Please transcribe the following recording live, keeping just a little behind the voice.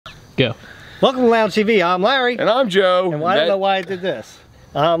Go. Welcome to Lounge TV. I'm Larry. And I'm Joe. And I don't know why I did this.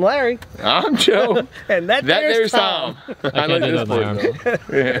 I'm Larry. I'm Joe. And there's Tom. I like this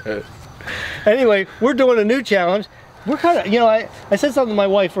part. Yeah. Anyway, we're doing a new challenge. We're kind of, I said something to my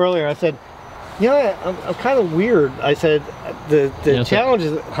wife earlier. I said, I'm kind of weird. I said, the challenge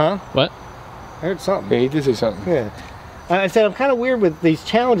is, huh? What? I heard something. Yeah, he did say something. Yeah. I said, I'm kind of weird with these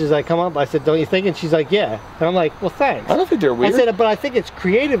challenges I come up. I said, don't you think? And she's like, yeah. And I'm like, well, thanks. I don't think they're weird. I said, but I think it's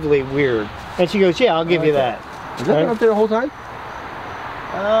creatively weird. And she goes, yeah, I'll give you that. Is that out there the whole time?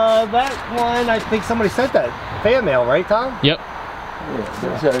 That one, I think somebody sent that. Fan mail, right, Tom? Yep.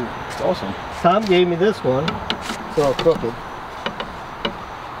 Yeah, it's awesome. Tom gave me this one. It's all crooked.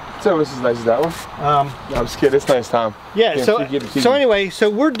 So this is as nice as that one. No, I'm just kidding. It's nice, Tom. Yeah, so anyway, so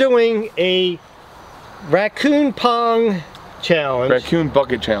we're doing a Raccoon Pong challenge. Raccoon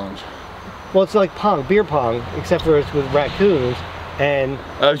bucket challenge. Well, it's like Pong, beer pong, except for it's with raccoons. And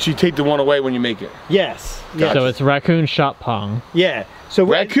you take the one away when you make it. Yes. Yes. So it's raccoon shot pong. Yeah. So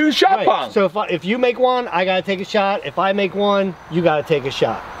raccoon shot pong. So if you make one, I gotta take a shot. If I make one, you gotta take a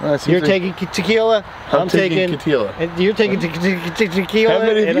shot. You're taking tequila. I'm taking tequila. And you're taking tequila. How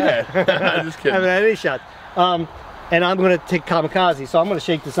many have you had? I'm just kidding. I haven't had any shots. And I'm gonna take kamikaze. So I'm gonna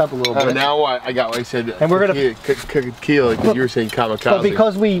shake this up a little bit. Now I got what I said. And we're gonna tequila because you were saying kamikaze. But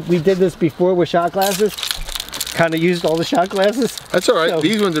because we did this before with shot glasses, kind of used all the shot glasses. That's all right. So,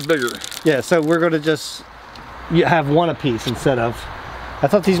 these ones are bigger. Yeah. So we're gonna just have one apiece instead of. I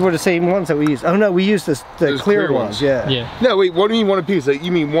thought these were the same ones that we used. Oh no, we used the clear ones. Yeah. Yeah. No, wait. What do you mean one apiece? Like,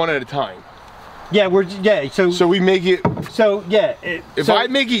 you mean one at a time? Yeah, So we make it. So yeah. If I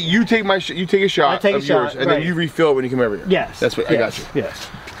make it, you take my. You take a shot. I take of yours, and then you refill it when you come over here. Yes. That's what I got you. Yes.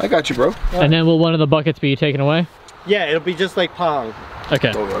 I got you, bro. And then will one of the buckets be taken away? Yeah, it'll be just like Pong.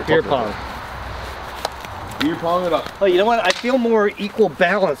 Okay. Beer pong. Beer pong it up. Oh, you know what? I feel more equal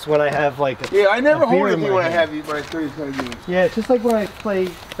balance when I have like. I never hold anything when I hand. have when I throw these kind of games. Yeah, it's just like when I play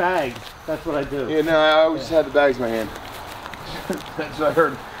bags. That's what I do. Yeah, no, I always had the bags in my hand. That's what I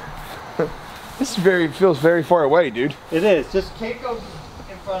heard. This feels very far away, dude. It is. Just can't go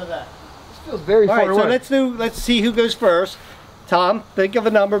in front of that. This feels very far away. So let's see who goes first. Tom, think of a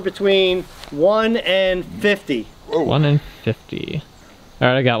number between 1 and 50. Whoa. 1 and 50. All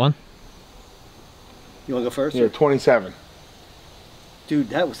right, I got one. You want to go first? Yeah, 27. Dude,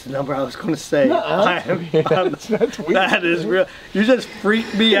 that was the number I was going to say. That's weird. That is real. You just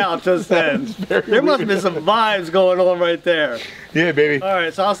freaked me out just then. There must have been some vibes going on right there. Yeah, baby. All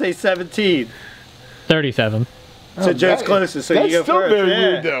right, so I'll say 17. 37. So Joe's closest, so you go first. That's still very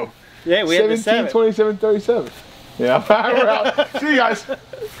weird, though. Yeah, we had the 7. 27, 37. Yeah, we're out. See you guys.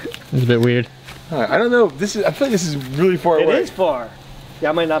 It's a bit weird. All right, I don't know. I feel like this is really far away. It is far. Yeah,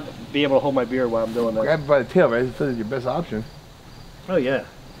 I might not be able to hold my beer while I'm doing that. Grab it by the tail, right? I feel like your best option. Oh yeah.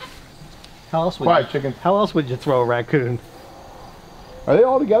 How else would Quiet, chicken. How else would you throw a raccoon? Are they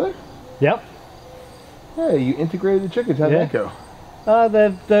all together? Yep. Yeah, you integrated the chickens. How'd that go?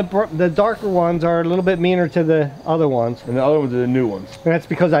 The darker ones are a little bit meaner to the other ones. And the other ones are the new ones. And that's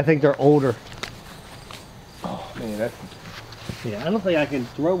because I think they're older. Oh man, that's. Yeah, I don't think I can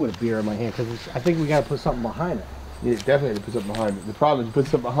throw with a beer in my hand because I think we got to put something behind it. Yeah, definitely to put something behind it. The problem is you put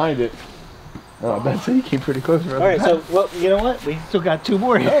something behind it. Oh, that's it. You came pretty close. All right, so well, you know what? We still got 2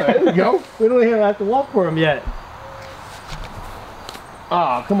 more here. All right, there we go. We don't even have to walk for them yet.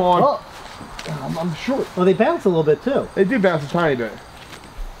 Ah, come on. Oh. I'm short. Well, they bounce a little bit too. They do bounce a tiny bit.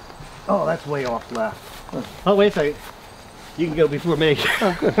 Oh, that's way off left. Oh, wait a second. You can go before me.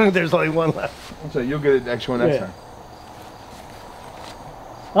 There's only one left. So you'll get the extra one next time.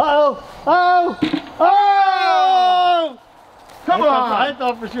 Uh-oh! Oh! Oh! Come on! I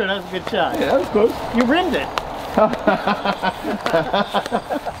thought for sure that was a good shot. Yeah, that was close. You rimmed it.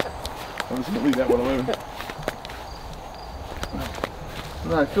 I'm just gonna leave that one alone.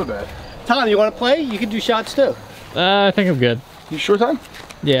 No, I feel bad. Tom, you want to play? You can do shots too. I think I'm good. You sure, Tom?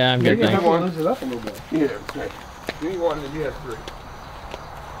 Yeah, I'm good. Maybe I Thanks. have to lose it up a little bit. Yeah, okay. Give me one and you have 3.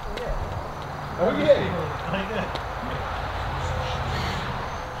 Yeah. Okay.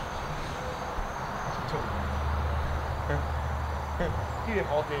 Get him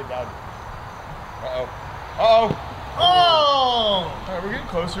all day down. Uh-oh. Uh-oh. Oh! All right, we're getting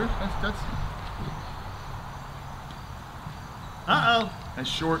closer. That's. Uh-oh. That's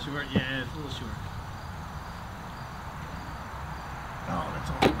short. Yeah, it's a little short. Oh, that's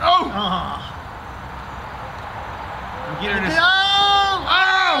all. Oh! Oh! I'm getting this. Oh!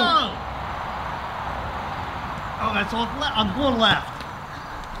 Oh! Oh, that's off left. I'm going left.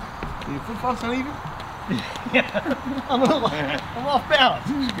 Your flip-flops not even? Yeah, I'm off balance.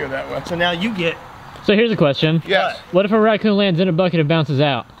 You go that way. So now you get. So here's a question. Yes. What if a raccoon lands in a bucket and bounces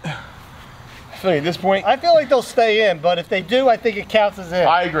out? feeling at this point. I feel like they'll stay in, but if they do, I think it counts as in.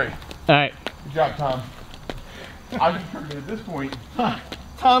 I agree. All right. Good job, Tom. I just heard at this point.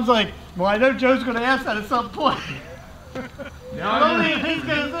 Tom's like, well, I know Joe's going to ask that at some point. Only if he's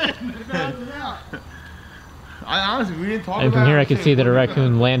goes in, it bounces out. I honestly, we didn't talk about And from here, I it. can see that a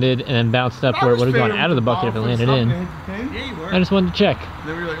raccoon landed and then bounced up where it would have gone out of the bucket if it landed in. Yeah, you were. I just wanted to check.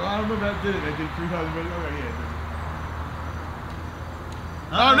 Then we were like, oh, I don't know if that did it. I did 3 times. Okay, yeah, it did.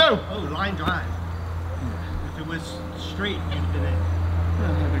 Oh, no. Oh, line drive. If it was straight, it would have been in.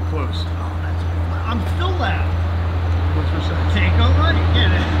 I've been close. Oh, that's, I'm still loud. What's for second? Can't go right.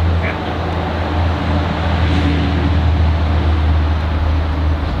 Get it.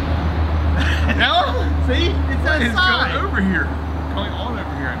 No? See? It's that It's side. going over here. Going on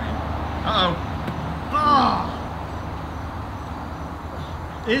over here, I mean. Uh-oh. Oh.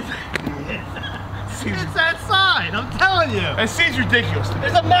 It's that side. I'm telling you. That seems ridiculous to me.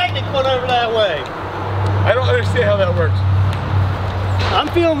 There's a magnet going over that way. I don't understand how that works. I'm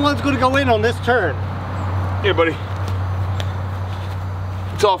feeling one's going to go in on this turn. Here, buddy.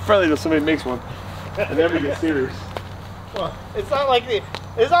 It's all friendly until somebody makes one. And then we get serious. Well, it's not like a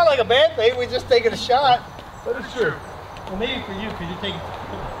bad thing. We're just taking a shot. That is true. Well, maybe for you, because you're taking.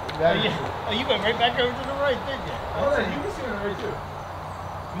 That is Oh, you went right back over to the right, didn't you? Oh, yeah, you can see it right too.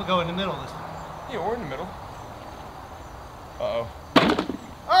 I'm gonna go in the middle this time. Yeah, we're in the middle. Uh-oh.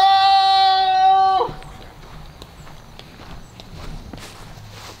 Oh!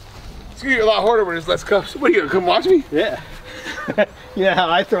 It's gonna get a lot harder when there's less cups. What are you gonna come watch me? Yeah. You know how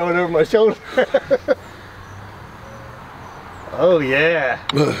I throw it over my shoulder? Oh, yeah.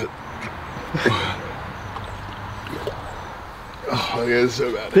 Oh, yeah, it's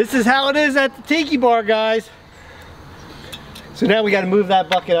so bad. This is how it is at the tiki bar, guys. So now we got to move that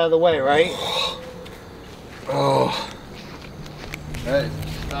bucket out of the way, right? Oh. That is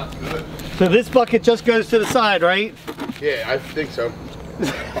not good. So this bucket just goes to the side, right? Yeah, I think so.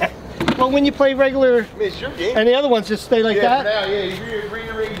 Well, when you play regular, I mean, it's your game. and the other ones just stay like Yeah, that? for now, yeah, you bring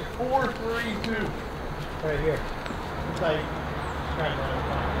your range 4, 3, 2. Right here. It's like,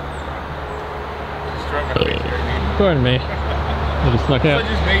 Struck my face here, dude. Pardon me. I just snuck I out.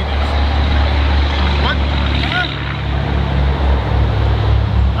 just made this. What?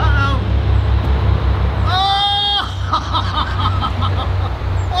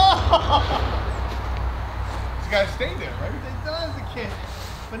 Uh-oh. It's gotta stay there, right? It does, it can't.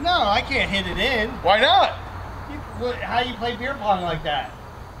 But no, I can't hit it in. Why not? How do you play beer pong like that?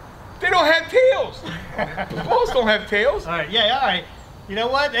 They don't have tails. Balls don't have tails. All right, yeah, all right. You know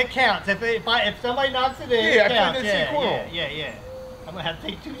what? That counts. If somebody knocks it in, Yeah, I it counts. played that same corner. Yeah. I'm gonna have to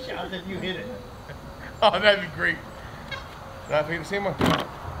take 2 shots if you hit it. Oh, that'd be great. Did I play the same one?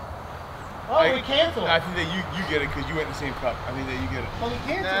 Oh, we canceled. I think that you get it because you went in the same cup. I think that you get it. Well, we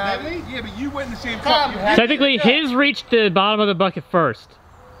canceled, didn't we? Yeah, but you went in the same Tom, cup. You had Technically, his reached the bottom of the bucket first.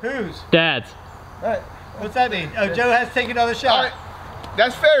 Whose? Dad's. All right. What's that mean? Oh, Joe has to take another shot. All right.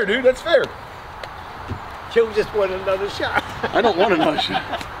 That's fair, dude. That's fair. Joe just wanted another shot. I don't want another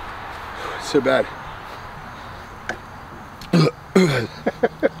shot. It's so bad.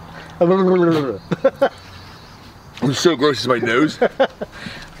 I'm so gross. It's my nose. You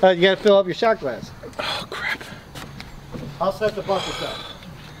gotta fill up your shot glass. Oh crap. I'll set the buckets up.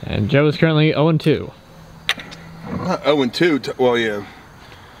 And Joe is currently 0-2. 0-2. Well, yeah.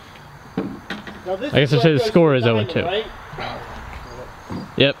 Now, this I guess is I say what the goes score to is the 0-2. diamond, right?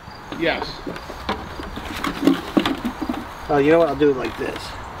 Yep. Yes. Oh, you know what? I'll do it like this.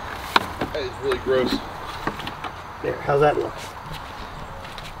 That is really gross. There, how's that look?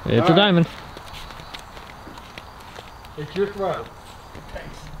 It's a diamond. It's your throw.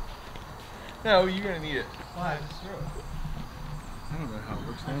 Thanks. No, you're gonna need it. Why? I just threw it. I don't know how it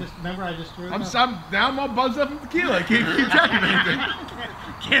works. Remember I just threw it? Now I'm all buzzed up from tequila. I can't keep track of anything.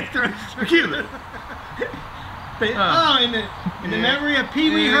 Can't throw Tequila. Oh, in the memory of Pee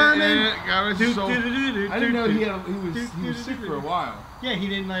Wee Herman. God rest his soul. I didn't know he was sick for a while. Yeah, he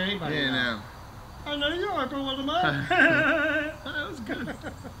didn't let anybody know. No. I know you are, but what am I? That was good.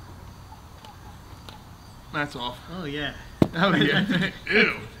 That's off. Oh yeah. Oh yeah.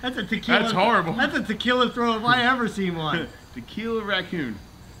 Ew. That's a tequila. That's horrible. That's a tequila throw if I ever seen one. Tequila Raccoon.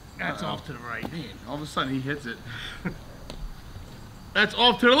 That's off to the right. Man, all of a sudden he hits it. That's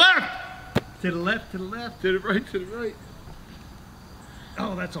off to the left. To the left, to the left. To the right, to the right.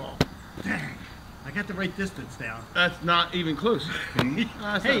 Oh, that's off. Dang. I got the right distance down. That's not even close.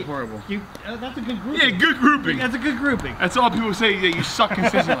 That's not horrible. That's a good grouping. Yeah, good grouping. That's a good grouping. That's all people say, that you suck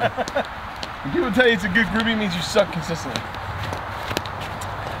consistently. When people tell you it's a good grouping, it means you suck consistently.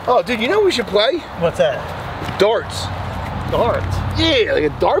 Oh, dude, you know what we should play? What's that? Darts. Darts. Yeah, like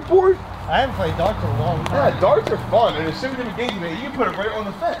a dartboard. I haven't played darts in a long time. Yeah, darts are fun, and there's so many games, man. You can put it right on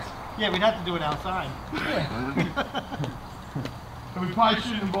the fence. Yeah, we'd have to do it outside. Yeah. And we probably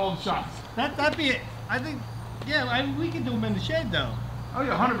shouldn't involve shots. That'd be it. I think, yeah, we could do them in the shed though. Oh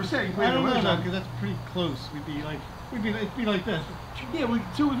yeah, 100%. You play I don't them know, because that's pretty close. It'd be like this. Yeah, we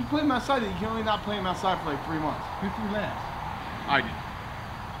play them outside. You can only not play them outside for like 3 months. Who threw last? I did.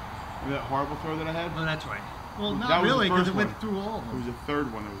 Remember that horrible throw that I had? Oh, that's right. Well, That not was the really, because first it went one. through all of It them. was the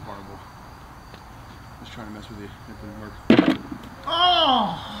third one that was horrible. Just trying to mess with you. It didn't work.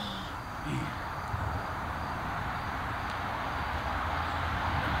 Oh!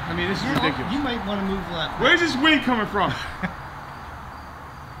 I mean, this is ridiculous. You might want to move left. Where's this wind coming from?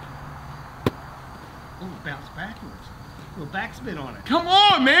 Oh, bounce backwards. A little backspin on it. Come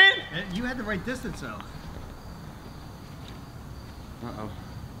on, man! You had the right distance, though. Uh-oh.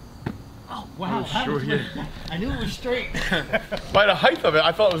 Oh, wow. Oh, sure, yeah. I knew it was straight. By the height of it,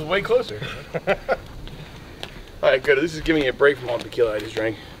 I thought it was way closer. Alright, good. This is giving me a break from all the tequila I just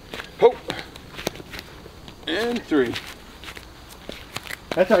drank. Hope. And 3.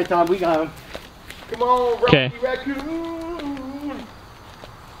 That's all right, Tom. We got him. Come on, Okay. Rocky Raccoon!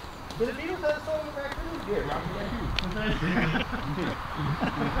 Did the Beatles have a song with Raccoon? Yeah, Rocky Raccoon.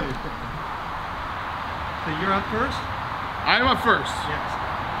 So you're up first? I'm up first. Yes.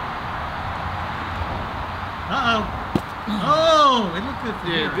 Uh-oh. Oh, it looked good for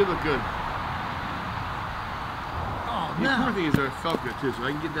Yeah, here. it did look good. Oh, The no. important thing is that it felt good too, so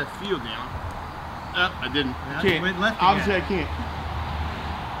I can get that feel down. I didn't. Yeah, I can't. went left Obviously, again. I can't.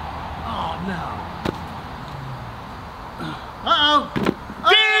 Oh, no. Uh-oh.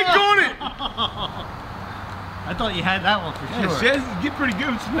 Dang it! I thought you had that one for Yeah, sure. see, you get pretty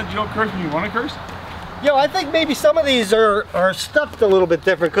good. Sometimes you don't curse when you want to curse. Yo, I think maybe some of these are stuffed a little bit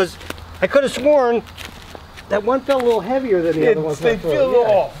different, because I could have sworn that one felt a little heavier than the other ones. They feel a little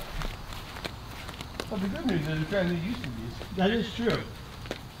off. Well, the good news is the friends that used to these. That is true.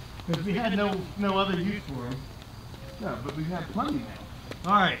 Because we had no other use for them. No, but we have plenty now.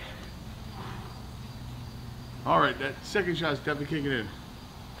 All right. All right, that second shot is definitely kicking in.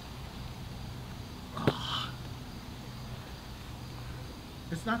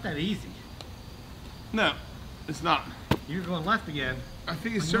 It's not that easy. No, it's not. You're going left again. I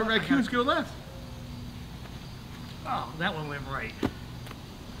think it's Well, certain you know what? raccoons go left. Oh, that one went right.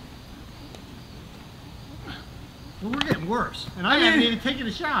 Well, we're getting worse. And I haven't even taken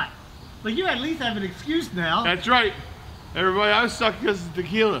a shot. Like, you at least have an excuse now. That's right. Everybody, I was stuck because of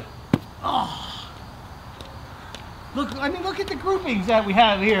tequila. Oh. Look, I mean, look at the groupings that we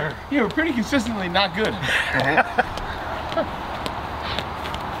have here. Yeah, we're pretty consistently not good.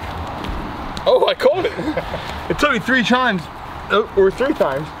 Oh, I called it. It took me 3 times, or 3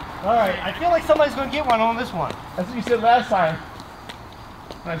 times. All right, I feel like somebody's going to get one on this one. That's what you said last time.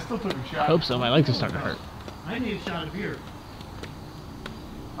 And I still took a shot. Hope so. My legs are starting to hurt. I need a shot of beer.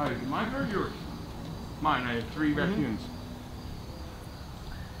 All right, mine or yours? Mine, I have 3 raccoons.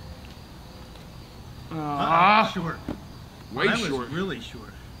 Short. Way That short. was really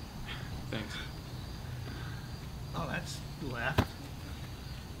short. Thanks. Oh, that's left.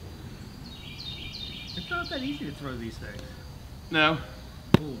 It's not that easy to throw these things. No.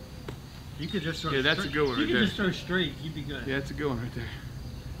 Ooh. You could just throw Yeah, that's a straight. good one You right could there. just throw straight. You'd be good. Yeah, that's a good one right there.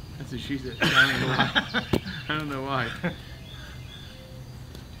 That's what she said. I don't know why. I don't know why.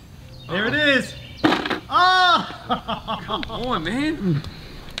 There it is. Oh! Come on, man.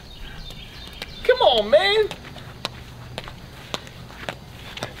 Come on, man.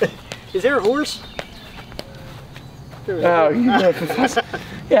 Is there a horse? Oh, you know,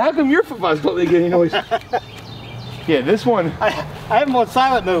 yeah, how come your footballs don't make any noise? Yeah, this one. I have them on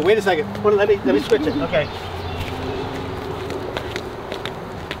silent mode. Wait a second. Hold on, let me switch it. Okay.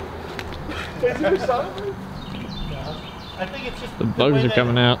 Is it silent? I think it's just The bugs are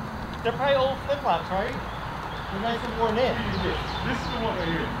coming out. They're probably old flip-flops, right? They're nice and worn in. This is the one right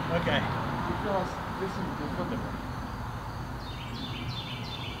here. Okay. This is the flip.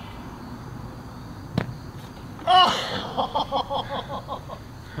 Oh!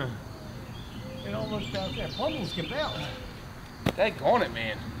 It almost bounced there. Bundles can bounce. Daggone it,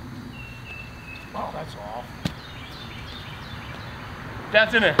 man. Oh, that's off.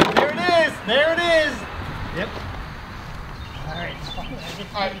 That's in there. There it is. There it is. Yep. All right.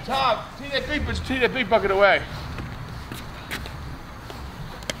 All right, Tom, take that big bucket away.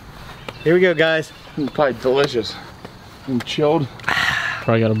 Here we go, guys. Probably delicious and chilled.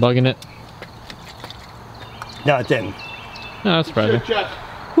 Probably got a bug in it. No, it didn't. No, that's surprising.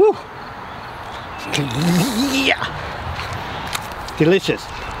 Whew. Yeah. Delicious.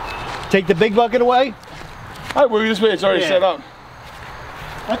 Take the big bucket away. All right, we're this way. It's already Yeah. set up.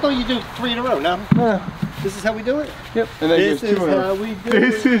 I thought you do 3 in a row. No. This is how we do it? Yep. And then This is how we do it.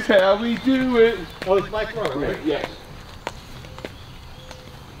 This is how we do it. Oh, it's my throw, right? Yes.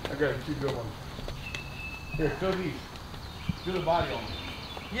 I got 2 good ones. Here, fill these. Do the body on them.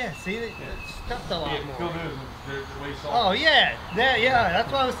 Yeah, see, it's stuffed a lot more. Fill those. They're way soft. Oh, yeah. Yeah,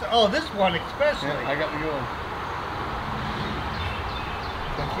 that's what I was saying. Oh, this one especially. Yeah, I got the good one.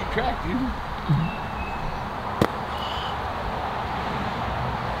 Gotta keep track, dude.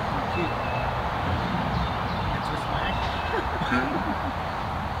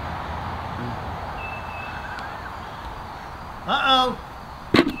 Uh-oh.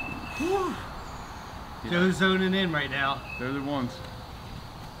 Joe's zoning in right now. They're the ones.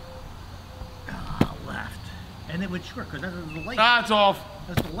 Oh, left. And it would short because that's the light. Ah, it's off.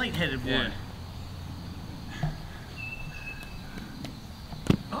 That's the light-headed one.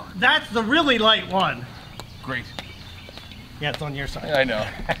 Oh, that's the really light one. Great. Yeah, it's on your side. I know.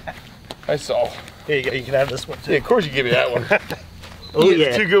 I saw. Here you go. You can have this one too. Yeah, of course you give me that one. Oh, You yeah.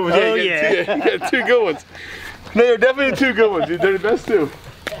 get 2 good ones. Oh, You got 2 good ones. They are definitely 2 good ones, dude. They're the best 2.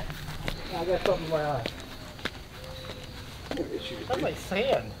 I got something in my eye. That's like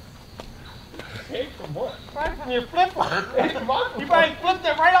sand. Sand from what? Right from your flip-flop. You probably flipped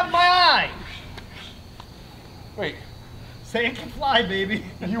it right up my eye. Wait, Sand can fly, baby.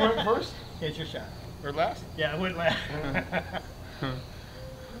 you went first? Yeah, it's your shot. Or last? Yeah, I went last.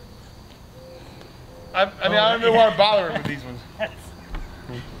 I mean, I don't know why I'm bothering with these ones.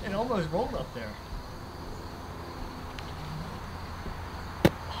 It almost rolled up there.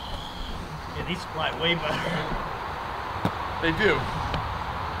 Yeah, these fly way better. They do.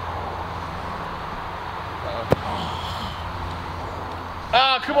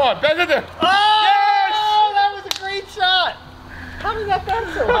 Ah, come on, bend it there. Oh, that was a great shot. How did that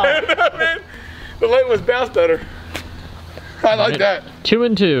bounce so high? Man, the light was bounced better. I like that. 2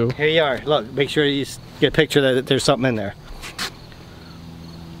 and 2. Here you are. Look, make sure you get a picture that there's something in there.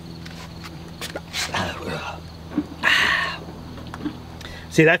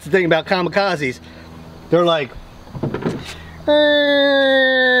 See, that's the thing about kamikazes. They're like,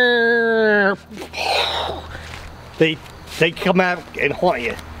 they come out and haunt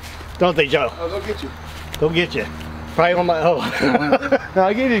you, don't they, Joe? Oh, they'll get you. They'll get you. Probably on my No,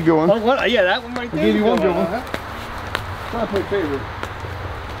 I gave you a good one. Yeah, that one right there. I gave you one good one. Huh? Try to play favorite.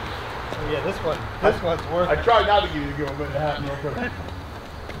 Oh, yeah, this one's worth I it. tried not to give you a good one, but it happened real quick.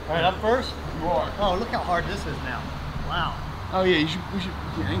 All right, up first. You are. Oh, look how hard this is now. Wow. Oh yeah, we should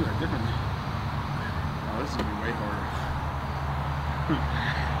angle it differently. Oh, this is gonna be way harder.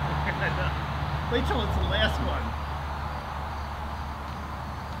 Wait till it's the last one.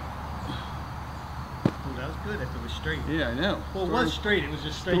 Oh, that was good if it was straight. Yeah, I know. Well, it was straight. It was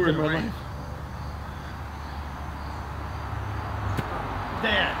just straight to Story the of my right. life.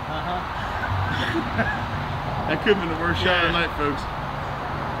 There. That could have been the worst shot of the night, folks.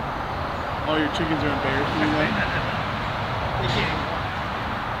 All your chickens are embarrassed. You know?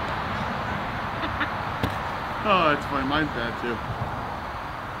 Oh, that's funny. Mine's bad too.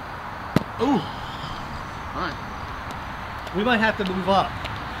 Ooh. All right. We might have to move up.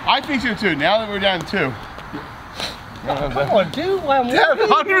 I think so too. Now that we're down to 2. Come on, dude. Well, That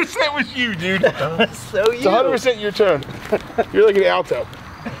 100% was you, dude. so It's 100% your turn. You're like an alto.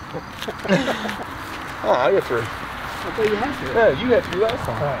 Oh, I got 3. I thought you had to. Yeah, you had 3 last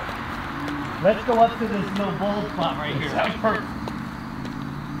time. All right. Let's go up to this little bold spot right here.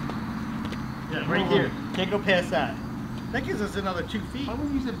 Yeah, right here. Can't go past that. That gives us another 2 feet. Why would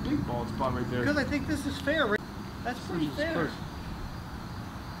you use that big bald spot right there? Because I think this is fair. Right? That's pretty fair. First.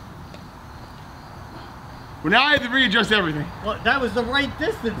 Well, now I have to readjust everything. Well, that was the right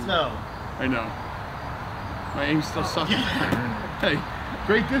distance, though. I know. My aim still sucks. Hey,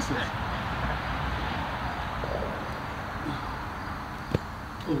 great distance.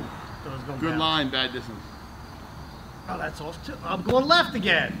 Ooh, those go Good down. line, bad distance. Oh, that's off too. I'm going left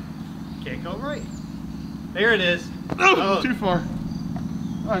again. Can't go right. There it is. Oh, too far.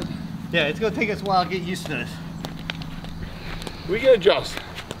 All right. Yeah, it's gonna take us a while to get used to this. We can adjust.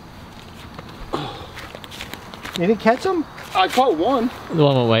 You didn't catch them? I caught one. The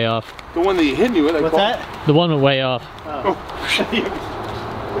one went way off. The one that you hit me with. I What's caught. that? The one went way off. Oh.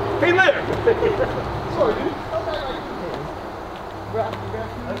 Hey, later. Sorry, dude.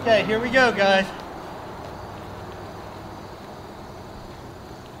 Okay, here we go, guys.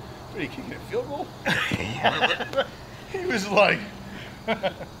 What are you kicking a field goal? He was like.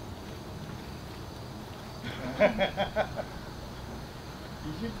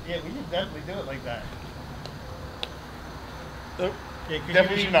 Yeah, we should definitely do it like that. Nope. Yeah, 'cause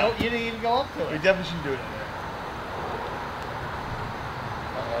Definitely you should didn't not. You didn't even go up to We it. definitely should do it that way.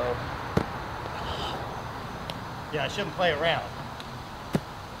 Yeah, I shouldn't play around.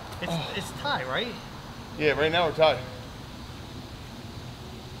 It's tie, right? Yeah, right now we're tied.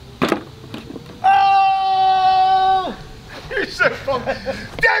 Oh! You're so funny.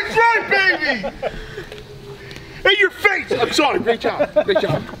 That's right, baby! In your face! I'm sorry, great job. Great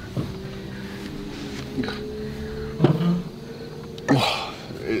job.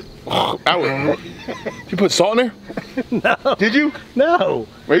 Did you put salt in there? No. Did you? No.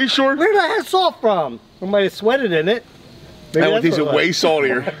 Are you sure? Where did I have salt from? I might have sweated in it. Maybe That one tastes way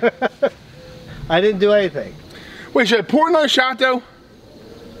saltier. I didn't do anything. Wait, should I pour another shot though?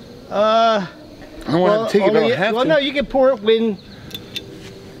 I don't want to take it, but I don't have to. Well, no, you can pour it when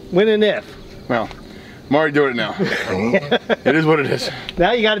and if. Well, I'm already doing it now. It is what it is.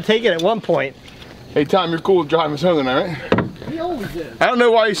 Now you got to take it at one point. Hey Tom, you're cool with driving us home tonight, right? He always is. I don't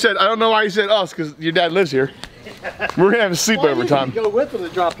know why you said us, because your dad lives here. We're gonna have a sleepover, Tom. Go with him to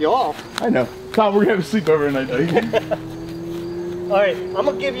drop you off. I know. Tom, we're gonna have a sleepover tonight, though. All right, I'm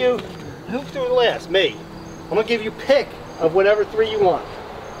gonna give you. Who's doing last? Me. I'm gonna give you pick of whatever 3 you want.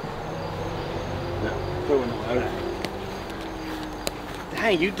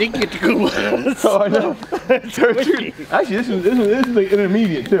 Dang, you did get the good one. Oh, I know. Actually, this is like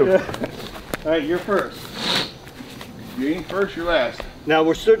intermediate too. Yeah. All right, you're first. You ain't first, you're last. Now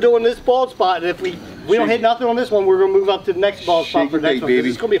we're still doing this bald spot, and if we don't hit nothing on this one, we're gonna move up to the next bald spot for the next one. Because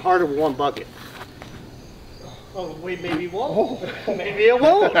it's gonna be harder with one bucket. Oh wait, maybe it won't. Maybe it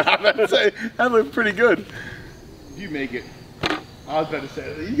won't. I'm about to say that looks pretty good. You make it. I was about to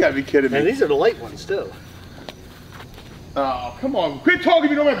say, you gotta be kidding me. And these are the light ones too. Oh, come on. Quit talking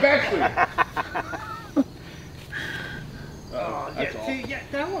to me on my backswing. That's all. See, yeah,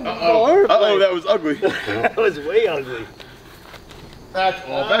 that one was Uh-oh, that was ugly. That was way ugly. That's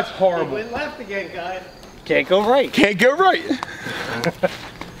all. That's horrible. Went left again, guys. Can't go right. Can't go right.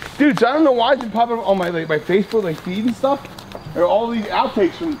 Dude, so I don't know why it's been popping up on my my Facebook feed and stuff. There are all these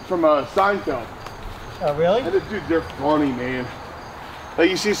outtakes from Seinfeld. Oh, really? And dude, they're funny, man. Like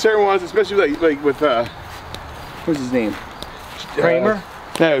you see certain ones, especially like with what's his name? Kramer?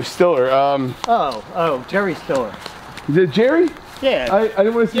 No, Stiller. Oh, Jerry Stiller. Is it Jerry? Yeah. I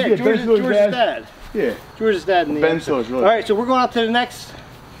didn't want to see yeah, it. George's dad. Yeah. George's dad and the Ben Stiller's really. All right, so we're going up to the next.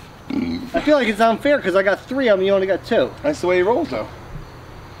 I feel like it's unfair because I got 3 of them, you only got 2. That's the way he rolls, though.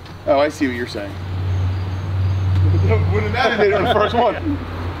 Oh, I see what you're saying. Wouldn't have mattered on the first one.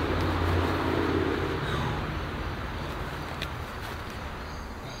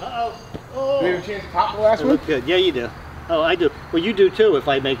 Uh-oh. Oh. Do we have a chance to top the last It one? looked good. Yeah, you do. Oh, I do. Well, you do too if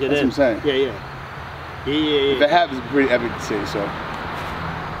I make it That's in. what I'm saying. Yeah, yeah. Yeah. If it happens, it's pretty epic to see, so.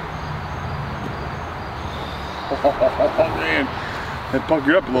 Oh, man. That punked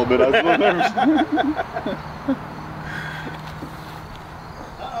you up a little bit. I was a little nervous.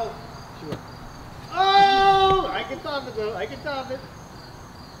 Uh-oh. Oh! I can top it, though. I can top it.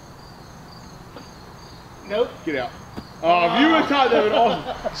 Nope. Get out. Oh, if you would tie, that would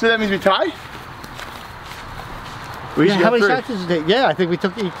awesome. So that means we tie? We Yeah, how many shots did you take? Yeah, I think we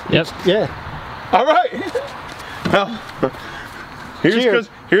took each. Yep. Yeah. All right. Well, here's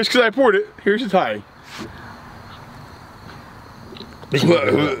because I poured it. Here's the tie.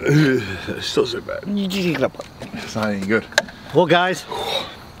 Still so bad. It's not any good. Well, guys,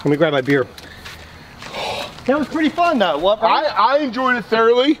 let me grab my beer. That was pretty fun, though. What? Right? I enjoyed it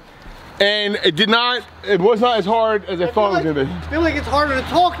thoroughly, and it was not as hard as I thought it was gonna be. I feel like it's harder to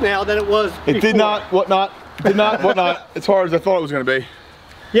talk now than it was before. It did not, whatnot, as hard as I thought it was gonna be.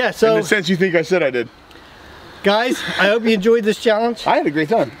 Yeah, so. In the sense you think I said I did. Guys, I hope you enjoyed this challenge. I had a great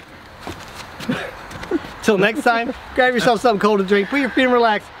time. Till next time, grab yourself something cold to drink, put your feet and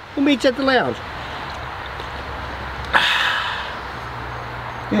relax. We'll meet you at the lounge.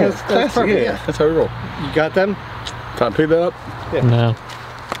 Yeah, that's perfect. Yeah, that's how we roll. You got them? Time to pick that up? Yeah. No.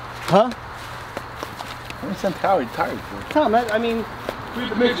 Huh? I'm tired for. Tom, I mean... Leave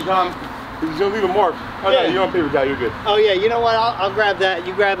the mixer, Tom. He's gonna leave a mark. Oh, Yeah. no, you don't paper towel, you're good. Oh yeah, you know what? I'll grab that.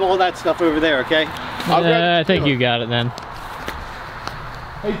 You grab all that stuff over there, okay? I think you got it then.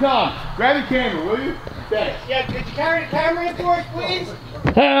 Hey Tom, grab the camera, will you? Thanks. Yeah, could you carry the camera in for us, please?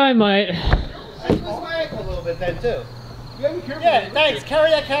 I might. I twist my ankle a little bit then, too. Yeah, be careful. Yeah, thanks. Carry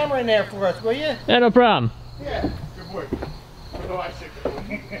that camera in there for us, will you? Yeah, no problem. Yeah. Good boy. I don't know why I said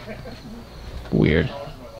that. Weird.